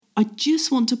I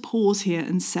just want to pause here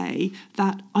and say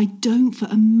that I don't for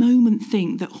a moment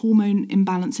think that hormone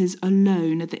imbalances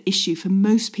alone are the issue for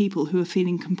most people who are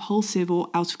feeling compulsive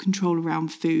or out of control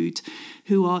around food,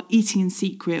 who are eating in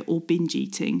secret or binge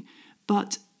eating.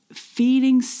 But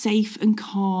feeling safe and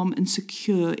calm and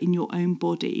secure in your own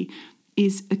body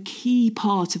is a key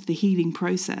part of the healing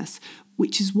process,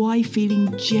 which is why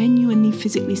feeling genuinely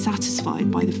physically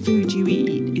satisfied by the food you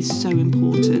eat is so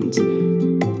important.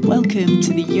 Welcome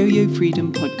to the Yo-Yo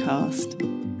Freedom Podcast.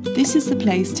 This is the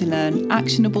place to learn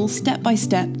actionable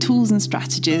step-by-step tools and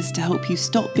strategies to help you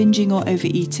stop binging or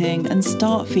overeating and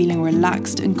start feeling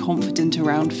relaxed and confident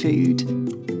around food,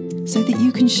 so that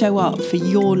you can show up for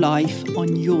your life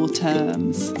on your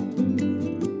terms.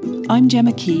 I'm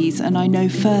Gemma Keys, and I know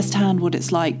firsthand what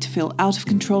it's like to feel out of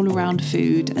control around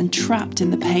food and trapped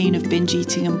in the pain of binge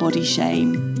eating and body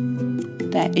shame.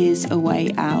 There is a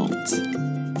way out.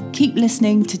 Keep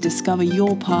listening to discover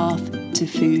your path to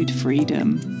food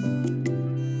freedom.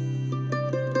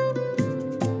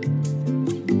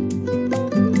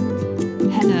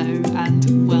 Hello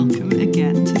and welcome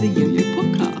again to the Yo-Yo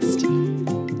Podcast.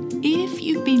 If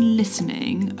you've been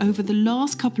listening over the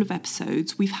last couple of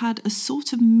episodes, we've had a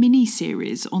sort of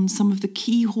mini-series on some of the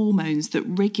key hormones that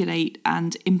regulate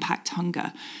and impact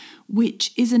hunger,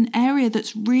 which is an area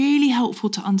that's really helpful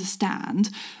to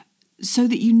understand so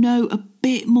that you know a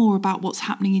bit more about what's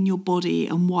happening in your body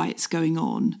and why it's going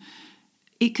on.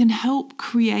 It can help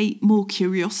create more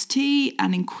curiosity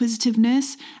and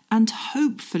inquisitiveness and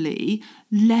hopefully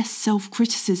less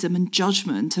self-criticism and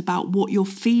judgment about what you're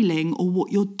feeling or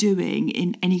what you're doing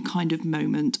in any kind of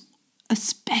moment,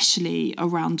 especially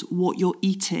around what you're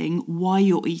eating, why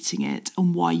you're eating it,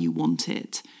 and why you want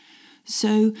it.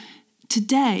 So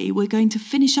today, we're going to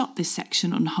finish up this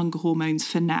section on hunger hormones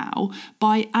for now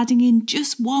by adding in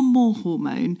just one more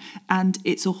hormone, and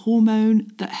it's a hormone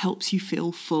that helps you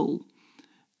feel full.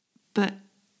 But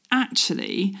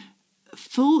actually,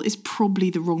 full is probably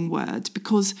the wrong word,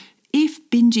 because if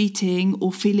binge eating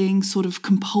or feeling sort of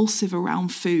compulsive around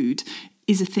food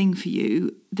is a thing for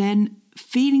you, then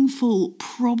feeling full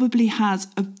probably has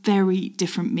a very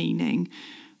different meaning.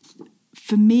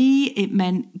 For me, it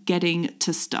meant getting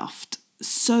to stuffed.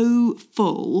 So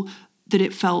full that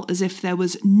it felt as if there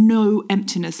was no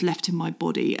emptiness left in my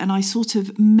body, and I sort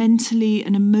of mentally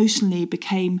and emotionally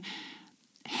became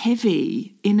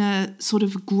heavy in a sort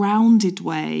of grounded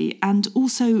way and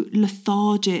also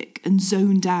lethargic and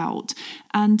zoned out.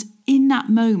 And in that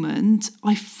moment,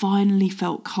 I finally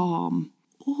felt calm.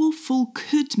 Or full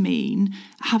could mean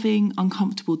having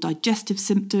uncomfortable digestive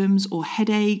symptoms or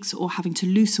headaches or having to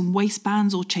loosen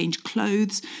waistbands or change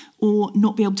clothes or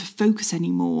not be able to focus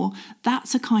anymore.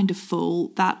 That's a kind of full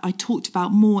that I talked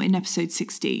about more in episode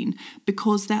 16,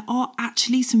 because there are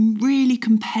actually some really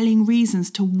compelling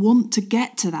reasons to want to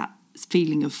get to that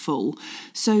feeling of full.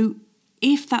 So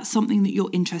if that's something that you're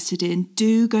interested in,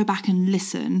 do go back and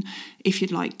listen if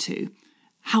you'd like to.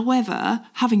 However,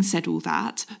 having said all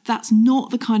that, that's not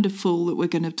the kind of full that we're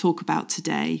going to talk about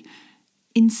today.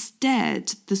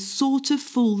 Instead, the sort of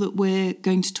full that we're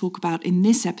going to talk about in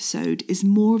this episode is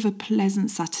more of a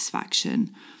pleasant satisfaction,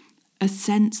 a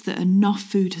sense that enough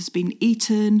food has been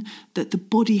eaten, that the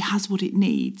body has what it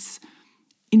needs.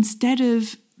 Instead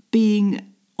of being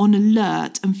on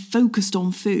alert and focused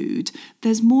on food,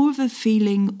 there's more of a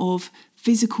feeling of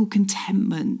physical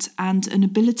contentment and an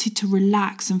ability to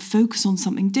relax and focus on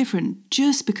something different,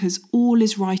 just because all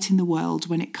is right in the world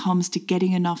when it comes to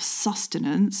getting enough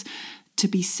sustenance to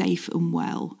be safe and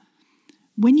well.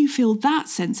 When you feel that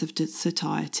sense of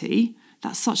satiety,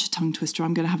 that's such a tongue twister,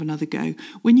 I'm going to have another go.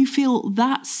 When you feel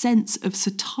that sense of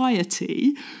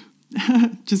satiety,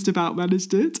 just about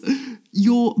managed it,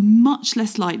 you're much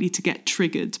less likely to get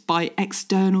triggered by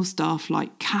external stuff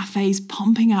like cafes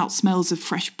pumping out smells of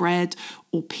fresh bread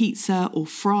or pizza or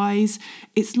fries.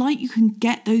 It's like you can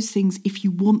get those things if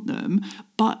you want them,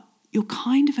 but you're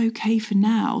kind of okay for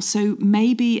now, so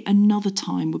maybe another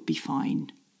time would be fine.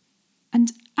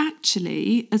 And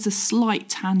actually, as a slight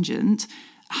tangent,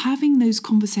 having those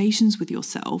conversations with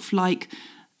yourself like,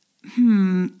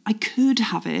 I could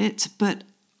have it, but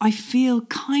I feel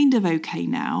kind of okay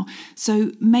now,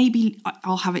 so maybe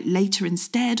I'll have it later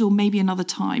instead, or maybe another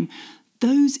time.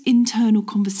 Those internal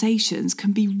conversations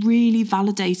can be really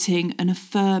validating and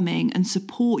affirming and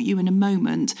support you in a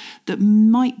moment that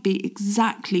might be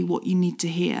exactly what you need to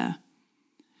hear.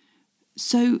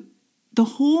 So the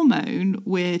hormone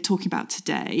we're talking about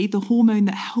today, the hormone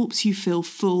that helps you feel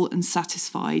full and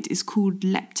satisfied, is called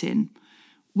leptin.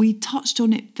 We touched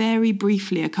on it very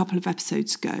briefly a couple of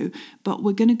episodes ago, but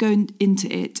we're going to go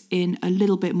into it in a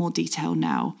little bit more detail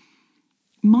now.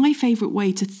 My favourite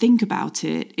way to think about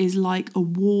it is like a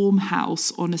warm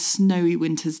house on a snowy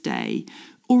winter's day,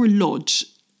 or a lodge,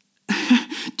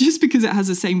 just because it has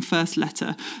the same first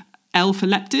letter. L for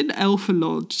leptin, L for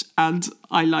lodge, and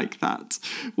I like that.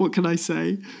 What can I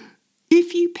say?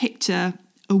 If you picture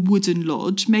a wooden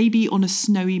lodge, maybe on a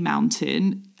snowy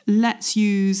mountain, let's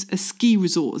use a ski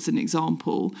resort as an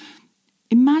example.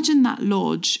 Imagine that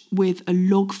lodge with a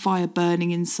log fire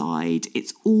burning inside.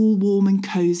 It's all warm and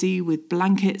cosy with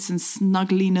blankets and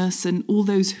snuggliness and all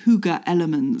those hygge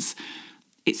elements.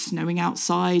 It's snowing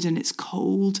outside and it's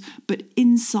cold, but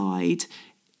inside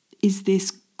is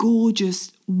this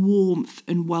gorgeous warmth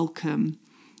and welcome.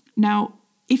 Now,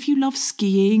 if you love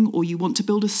skiing or you want to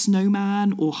build a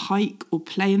snowman or hike or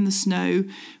play in the snow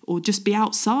or just be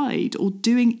outside or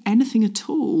doing anything at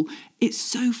all, it's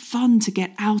so fun to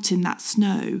get out in that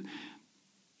snow.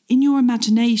 In your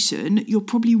imagination, you're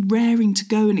probably raring to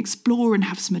go and explore and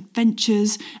have some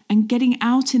adventures, and getting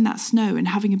out in that snow and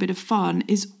having a bit of fun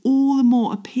is all the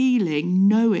more appealing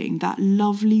knowing that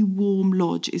lovely warm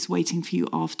lodge is waiting for you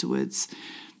afterwards.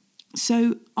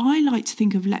 So I like to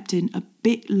think of leptin a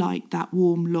bit like that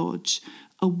warm lodge,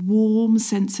 a warm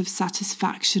sense of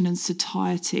satisfaction and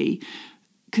satiety,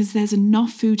 because there's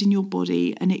enough food in your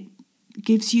body and it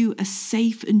gives you a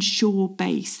safe and sure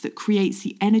base that creates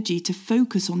the energy to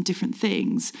focus on different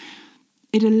things.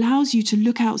 It allows you to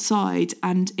look outside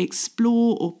and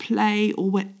explore or play or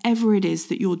whatever it is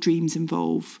that your dreams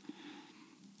involve.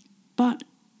 But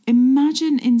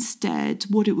imagine instead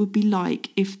what it would be like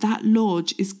if that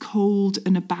lodge is cold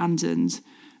and abandoned.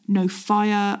 No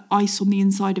fire, ice on the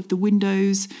inside of the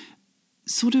windows,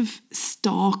 sort of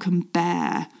stark and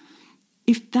bare.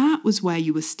 If that was where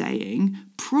you were staying,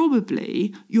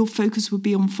 probably your focus would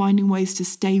be on finding ways to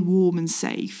stay warm and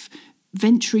safe.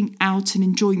 Venturing out and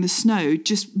enjoying the snow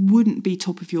just wouldn't be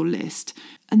top of your list.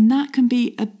 And that can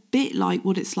be a bit like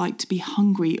what it's like to be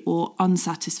hungry or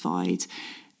unsatisfied.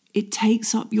 It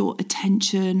takes up your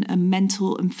attention and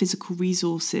mental and physical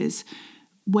resources.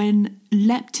 When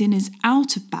leptin is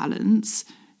out of balance,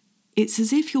 it's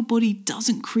as if your body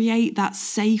doesn't create that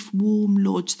safe, warm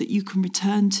lodge that you can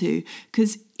return to.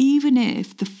 Because even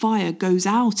if the fire goes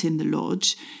out in the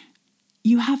lodge,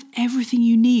 you have everything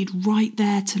you need right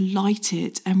there to light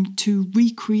it and to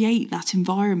recreate that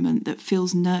environment that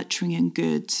feels nurturing and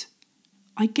good.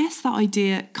 I guess that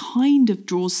idea kind of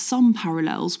draws some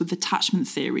parallels with attachment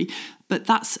theory, but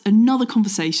that's another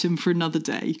conversation for another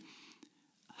day.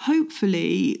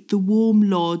 Hopefully, the warm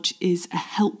lodge is a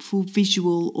helpful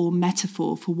visual or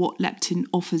metaphor for what leptin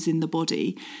offers in the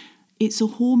body. It's a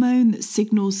hormone that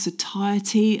signals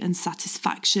satiety and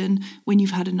satisfaction when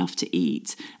you've had enough to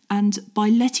eat. And by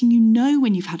letting you know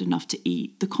when you've had enough to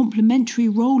eat, the complementary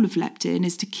role of leptin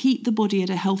is to keep the body at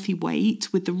a healthy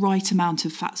weight with the right amount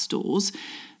of fat stores.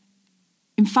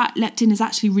 In fact, leptin is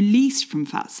actually released from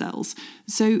fat cells.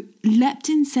 So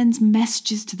leptin sends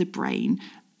messages to the brain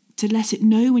to let it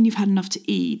know when you've had enough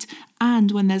to eat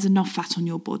and when there's enough fat on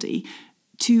your body,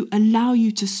 to allow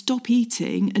you to stop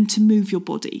eating and to move your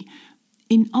body.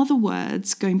 In other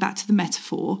words, going back to the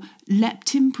metaphor,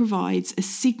 leptin provides a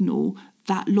signal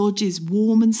that lodge is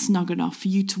warm and snug enough for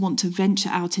you to want to venture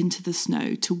out into the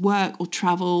snow, to work or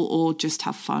travel or just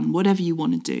have fun, whatever you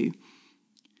want to do.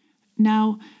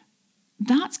 Now,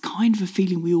 that's kind of a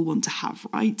feeling we all want to have,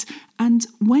 right? And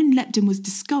when leptin was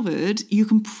discovered, you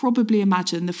can probably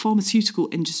imagine the pharmaceutical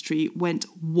industry went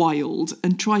wild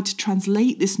and tried to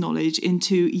translate this knowledge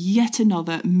into yet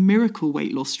another miracle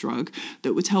weight loss drug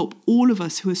that would help all of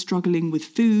us who are struggling with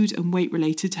food and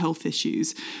weight-related health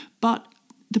issues. But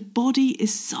the body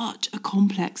is such a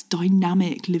complex,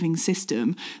 dynamic living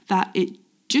system that it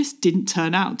just didn't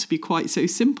turn out to be quite so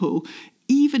simple.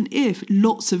 Even if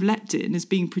lots of leptin is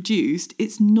being produced,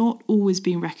 it's not always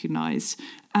being recognised.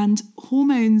 And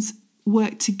hormones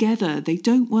work together, they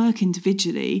don't work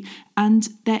individually, and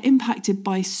they're impacted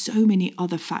by so many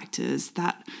other factors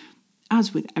that,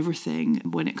 as with everything,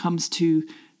 when it comes to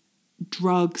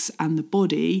drugs and the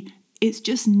body, it's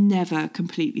just never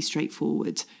completely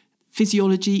straightforward.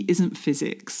 Physiology isn't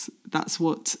physics. That's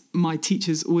what my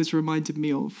teachers always reminded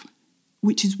me of.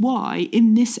 Which is why,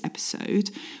 in this episode,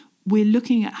 we're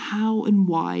looking at how and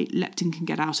why leptin can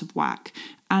get out of whack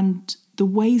and the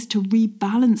ways to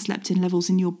rebalance leptin levels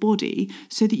in your body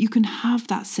so that you can have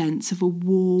that sense of a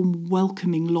warm,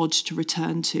 welcoming lodge to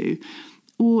return to.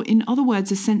 Or in other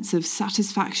words, a sense of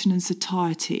satisfaction and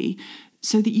satiety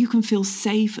so that you can feel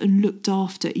safe and looked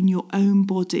after in your own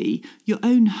body, your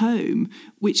own home,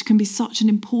 which can be such an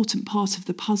important part of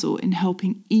the puzzle in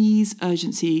helping ease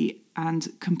urgency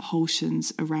and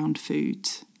compulsions around food.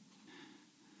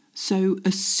 So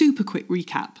a super quick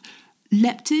recap.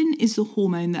 Leptin is the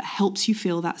hormone that helps you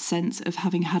feel that sense of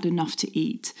having had enough to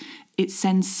eat. It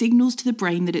sends signals to the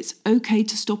brain that it's okay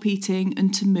to stop eating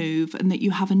and to move, and that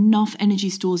you have enough energy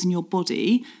stores in your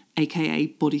body, aka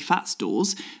body fat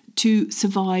stores, to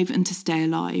survive and to stay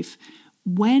alive.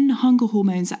 When hunger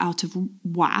hormones are out of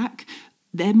whack,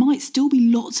 there might still be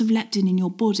lots of leptin in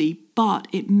your body, but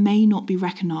it may not be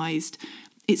recognised.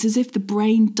 It's as if the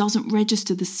brain doesn't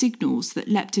register the signals that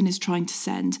leptin is trying to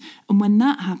send. And when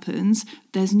that happens,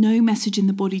 there's no message in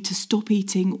the body to stop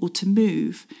eating or to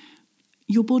move.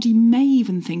 Your body may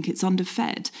even think it's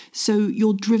underfed, so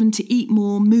you're driven to eat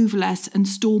more, move less, and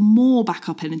store more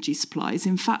backup energy supplies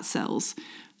in fat cells.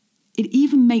 It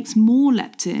even makes more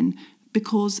leptin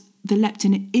because the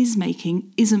leptin it is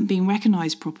making isn't being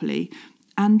recognised properly.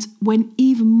 And when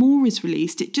even more is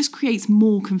released, it just creates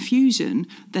more confusion.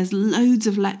 There's loads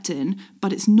of leptin,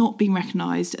 but it's not being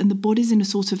recognised, and the body's in a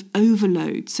sort of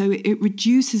overload. So it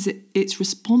reduces its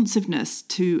responsiveness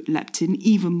to leptin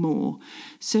even more.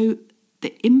 So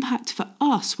the impact for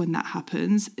us when that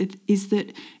happens is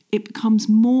that it becomes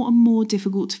more and more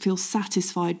difficult to feel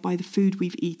satisfied by the food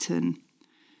we've eaten.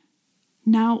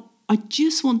 Now, I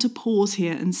just want to pause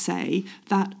here and say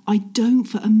that I don't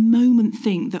for a moment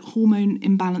think that hormone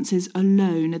imbalances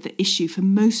alone are the issue for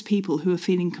most people who are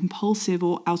feeling compulsive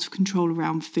or out of control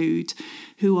around food,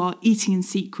 who are eating in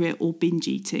secret or binge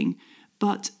eating.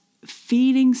 But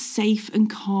feeling safe and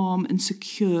calm and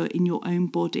secure in your own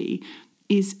body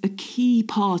is a key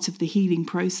part of the healing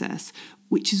process,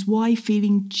 which is why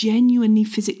feeling genuinely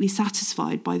physically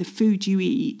satisfied by the food you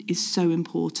eat is so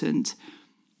important.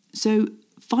 So,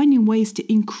 finding ways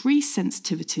to increase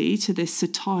sensitivity to this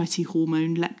satiety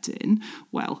hormone leptin,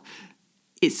 well,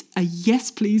 it's a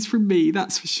yes please from me,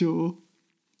 that's for sure.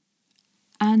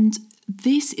 And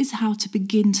this is how to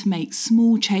begin to make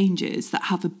small changes that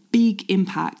have a big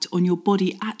impact on your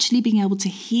body actually being able to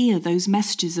hear those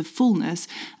messages of fullness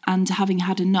and having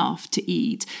had enough to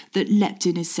eat that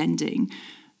leptin is sending.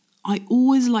 I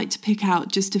always like to pick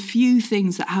out just a few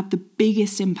things that have the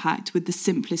biggest impact with the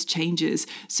simplest changes,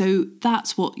 so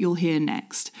that's what you'll hear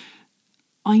next.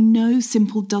 I know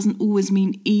simple doesn't always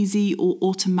mean easy or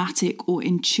automatic or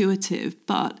intuitive,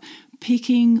 but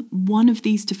picking one of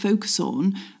these to focus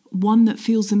on, one that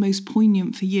feels the most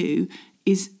poignant for you,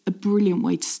 is a brilliant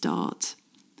way to start.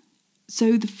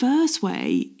 So the first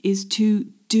way is to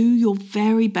do your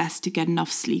very best to get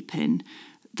enough sleep in.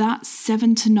 That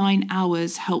 7 to 9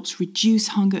 hours helps reduce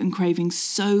hunger and cravings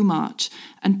so much,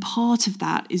 and part of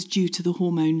that is due to the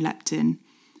hormone leptin.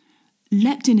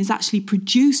 Leptin is actually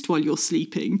produced while you're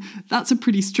sleeping. That's a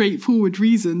pretty straightforward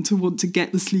reason to want to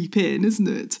get the sleep in, isn't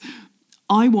it?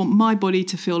 I want my body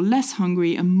to feel less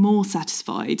hungry and more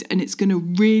satisfied, and it's going to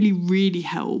really, really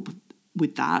help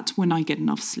with that when I get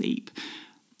enough sleep.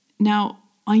 Now,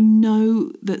 I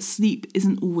know that sleep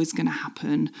isn't always going to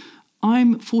happen.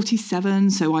 I'm 47,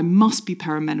 so I must be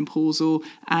perimenopausal,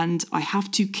 and I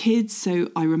have 2 kids, so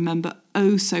I remember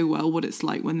oh so well what it's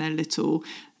like when they're little.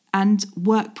 And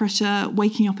work pressure,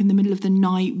 waking up in the middle of the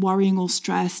night, worrying or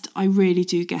stressed, I really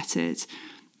do get it.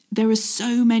 There are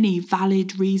so many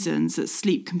valid reasons that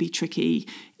sleep can be tricky,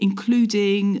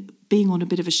 including being on a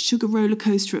bit of a sugar roller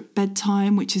coaster at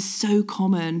bedtime, which is so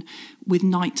common with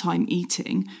nighttime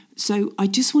eating. So I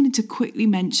just wanted to quickly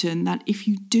mention that if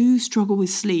you do struggle with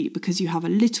sleep because you have a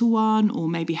little one, or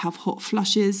maybe have hot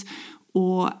flushes,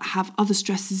 or have other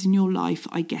stresses in your life,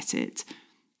 I get it.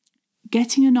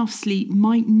 Getting enough sleep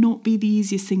might not be the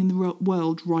easiest thing in the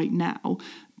world right now,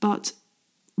 but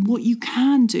what you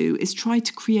can do is try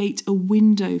to create a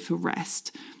window for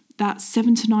rest. That's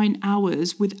 7 to 9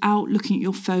 hours without looking at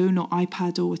your phone or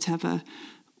iPad or whatever.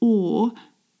 Or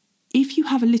if you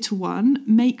have a little one,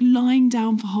 make lying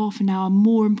down for half an hour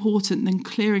more important than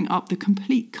clearing up the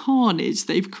complete carnage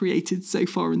they've created so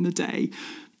far in the day,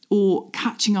 or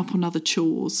catching up on other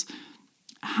chores.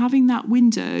 Having that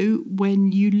window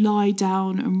when you lie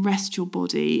down and rest your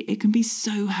body, it can be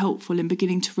so helpful in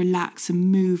beginning to relax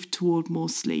and move toward more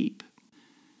sleep.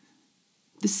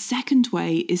 The second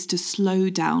way is to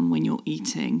slow down when you're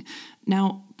eating.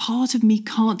 Now, part of me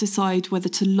can't decide whether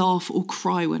to laugh or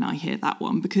cry when I hear that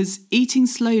one, because eating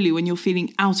slowly when you're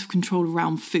feeling out of control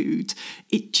around food,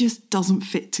 it just doesn't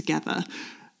fit together.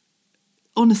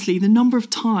 Honestly, the number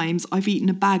of times I've eaten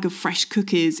a bag of fresh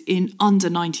cookies in under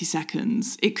 90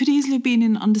 seconds, it could easily have been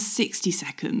in under 60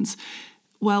 seconds.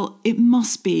 Well, it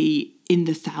must be in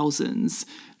the thousands.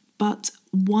 But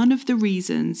one of the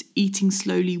reasons eating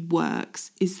slowly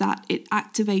works is that it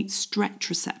activates stretch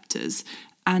receptors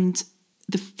and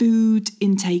the food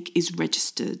intake is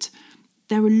registered.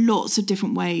 There are lots of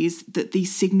different ways that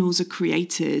these signals are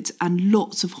created and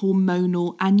lots of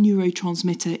hormonal and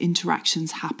neurotransmitter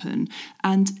interactions happen,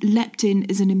 and leptin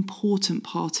is an important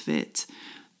part of it.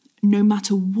 No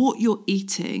matter what you're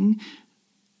eating,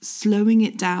 slowing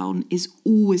it down is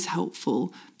always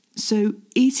helpful. So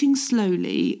eating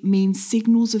slowly means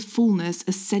signals of fullness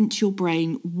are sent to your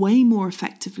brain way more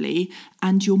effectively,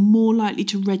 and you're more likely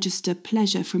to register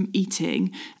pleasure from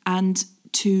eating and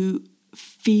to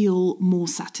feel more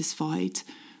satisfied.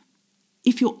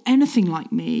 If you're anything like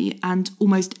me, and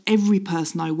almost every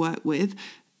person I work with,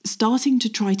 starting to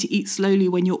try to eat slowly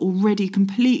when you're already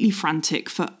completely frantic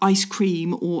for ice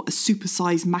cream or a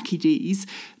supersized Mackie D's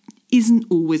isn't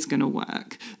always going to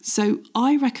work. So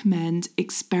I recommend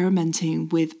experimenting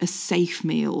with a safe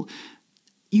meal.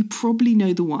 You probably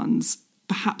know the ones.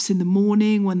 Perhaps in the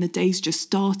morning when the day's just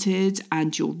started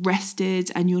and you're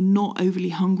rested and you're not overly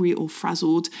hungry or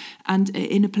frazzled, and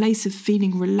in a place of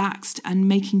feeling relaxed and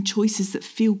making choices that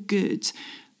feel good,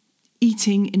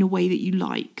 eating in a way that you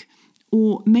like.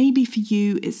 Or maybe for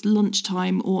you it's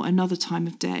lunchtime or another time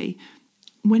of day.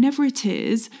 Whenever it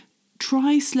is,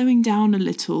 try slowing down a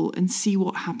little and see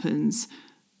what happens.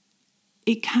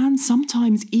 It can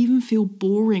sometimes even feel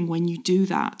boring when you do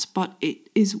that, but it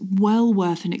is well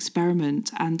worth an experiment,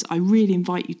 and I really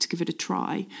invite you to give it a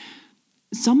try.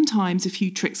 Sometimes a few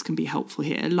tricks can be helpful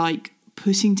here, like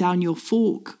putting down your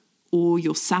fork or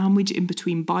your sandwich in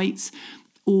between bites,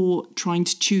 or trying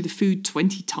to chew the food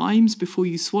 20 times before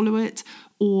you swallow it,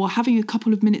 or having a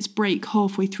couple of minutes break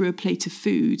halfway through a plate of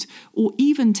food, or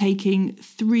even taking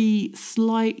 3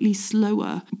 slightly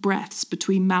slower breaths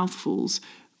between mouthfuls.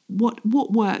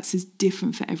 What works is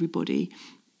different for everybody.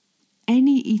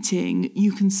 Any eating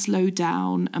you can slow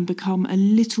down and become a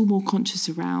little more conscious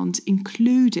around,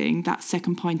 including that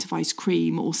second pint of ice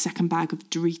cream or second bag of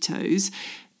Doritos,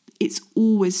 it's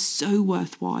always so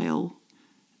worthwhile.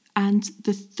 And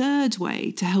the third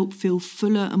way to help feel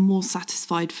fuller and more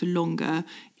satisfied for longer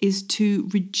is to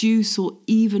reduce or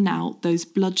even out those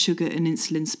blood sugar and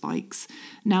insulin spikes.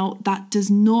 Now, that does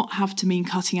not have to mean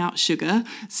cutting out sugar,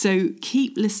 so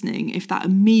keep listening if that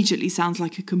immediately sounds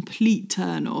like a complete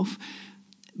turn-off.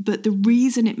 But the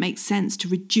reason it makes sense to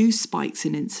reduce spikes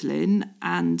in insulin,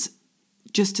 and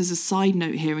just as a side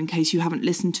note here in case you haven't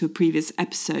listened to a previous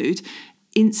episode,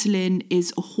 insulin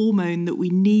is a hormone that we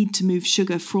need to move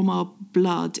sugar from our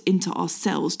blood into our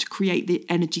cells to create the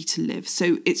energy to live.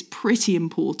 So it's pretty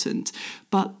important.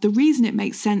 But the reason it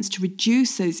makes sense to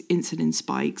reduce those insulin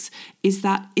spikes is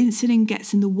that insulin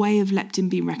gets in the way of leptin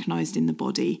being recognized in the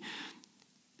body.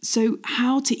 So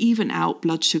how to even out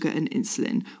blood sugar and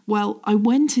insulin? Well, I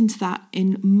went into that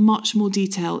in much more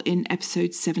detail in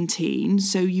episode 17,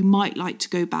 so you might like to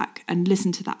go back and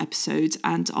listen to that episode,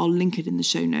 and I'll link it in the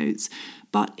show notes.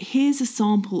 But here's a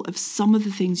sample of some of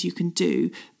the things you can do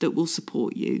that will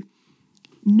support you.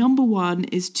 Number 1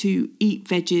 is to eat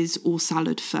veggies or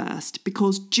salad first,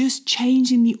 because just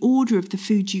changing the order of the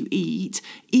food you eat,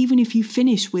 even if you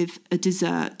finish with a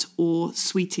dessert or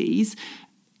sweeties,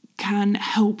 can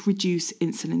help reduce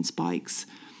insulin spikes.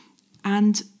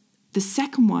 And the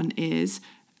second one is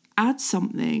add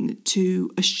something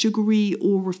to a sugary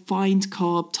or refined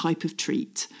carb type of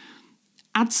treat.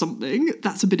 Add something,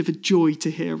 that's a bit of a joy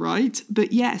to hear, right?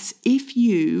 But yes, if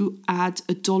you add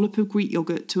a dollop of Greek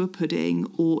yogurt to a pudding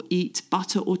or eat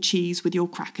butter or cheese with your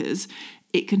crackers,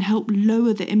 it can help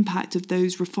lower the impact of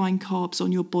those refined carbs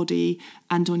on your body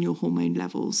and on your hormone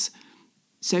levels.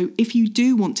 So if you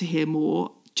do want to hear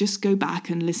more, just go back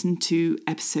and listen to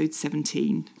episode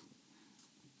 17.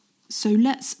 So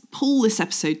let's pull this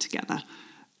episode together.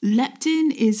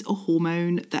 Leptin is a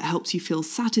hormone that helps you feel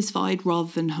satisfied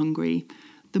rather than hungry.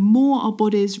 The more our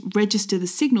bodies register the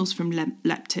signals from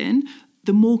leptin,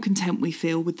 the more content we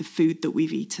feel with the food that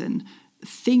we've eaten.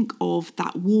 Think of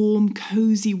that warm,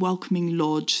 cozy, welcoming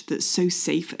lodge that's so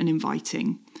safe and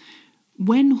inviting.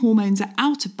 When hormones are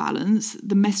out of balance,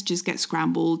 the messages get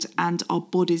scrambled and our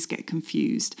bodies get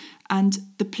confused. And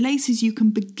the places you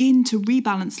can begin to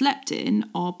rebalance leptin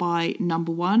are by,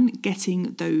 number 1,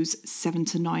 getting those 7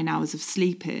 to 9 hours of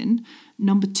sleep in,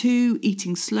 number 2,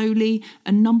 eating slowly,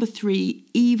 and number 3,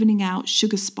 evening out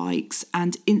sugar spikes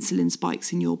and insulin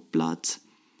spikes in your blood.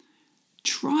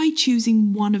 Try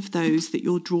choosing one of those that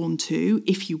you're drawn to,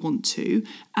 if you want to,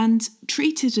 and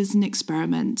treat it as an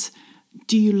experiment.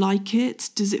 Do you like it?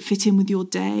 Does it fit in with your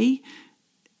day?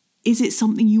 Is it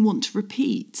something you want to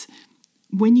repeat?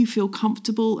 When you feel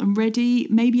comfortable and ready,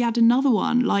 maybe add another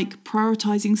one, like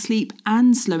prioritizing sleep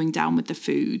and slowing down with the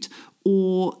food,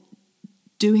 or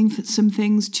doing some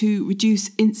things to reduce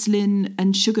insulin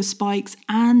and sugar spikes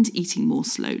and eating more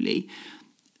slowly.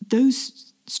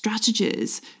 Those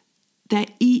strategies, they're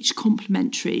each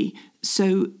complementary,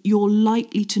 so you're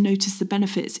likely to notice the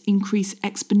benefits increase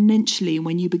exponentially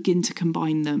when you begin to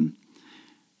combine them.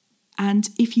 And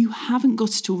if you haven't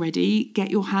got it already,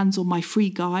 get your hands on my free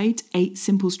guide, 8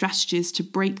 Simple Strategies to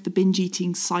Break the Binge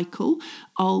Eating Cycle.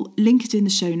 I'll link it in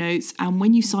the show notes, and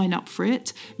when you sign up for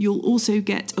it, you'll also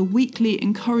get a weekly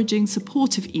encouraging,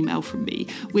 supportive email from me,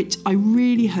 which I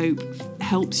really hope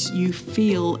helps you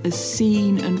feel as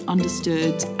seen and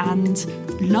understood and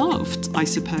loved, I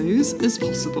suppose, as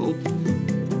possible.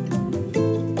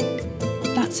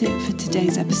 That's it for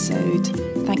today's episode.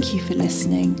 Thank you for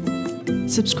listening.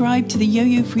 Subscribe to the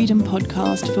Yo-Yo Freedom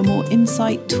podcast for more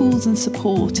insight, tools and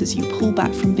support as you pull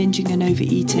back from binging and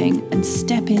overeating and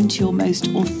step into your most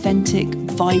authentic,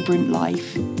 vibrant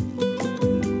life.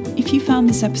 If you found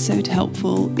this episode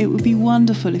helpful, it would be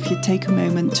wonderful if you'd take a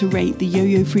moment to rate the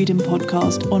Yo-Yo Freedom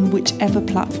podcast on whichever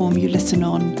platform you listen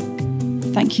on.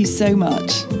 Thank you so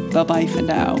much. Bye-bye for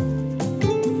now.